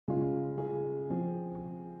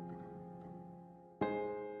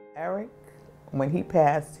Eric, when he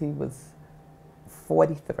passed, he was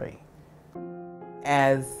 43.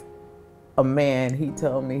 As a man, he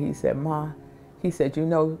told me, he said, "Ma," he said, "you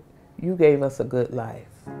know, you gave us a good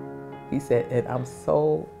life." He said, "and I'm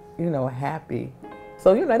so, happy."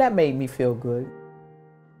 So, that made me feel good.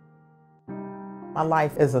 My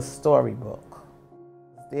life is a storybook.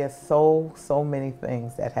 There's so many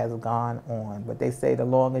things that has gone on, but they say the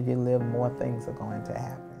longer you live, more things are going to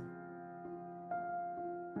happen.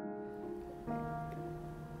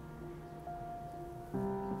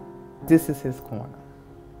 This is his corner.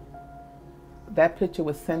 That picture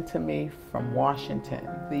was sent to me from Washington.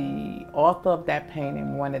 The author of that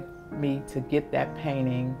painting wanted me to get that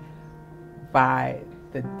painting by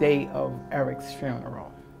the day of Eric's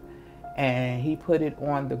funeral. And he put it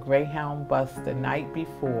on the Greyhound bus the night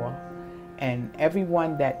before, and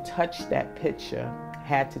everyone that touched that picture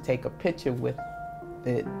had to take a picture with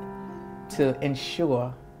it to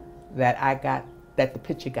ensure that the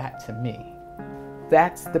picture got to me.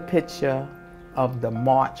 That's the picture of the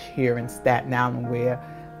march here in Staten Island, where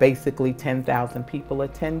basically 10,000 people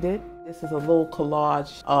attended. This is a little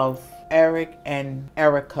collage of Eric and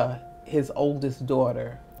Erica, his oldest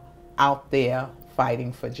daughter, out there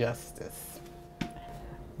fighting for justice.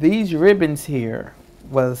 These ribbons here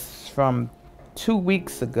was from 2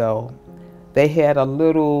 weeks ago. They had a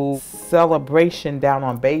little celebration down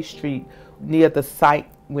on Bay Street near the site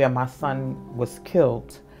where my son was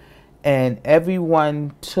killed. And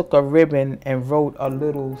everyone took a ribbon and wrote a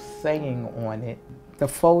little saying on it. The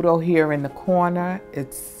photo here in the corner,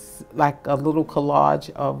 it's like a little collage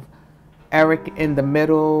of Eric in the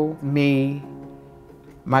middle, me,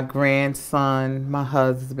 my grandson, my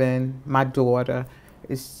husband, my daughter.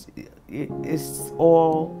 It's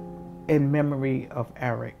all in memory of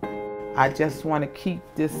Eric. I just want to keep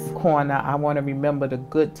this corner. I want to remember the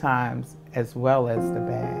good times as well as the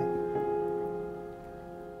bad.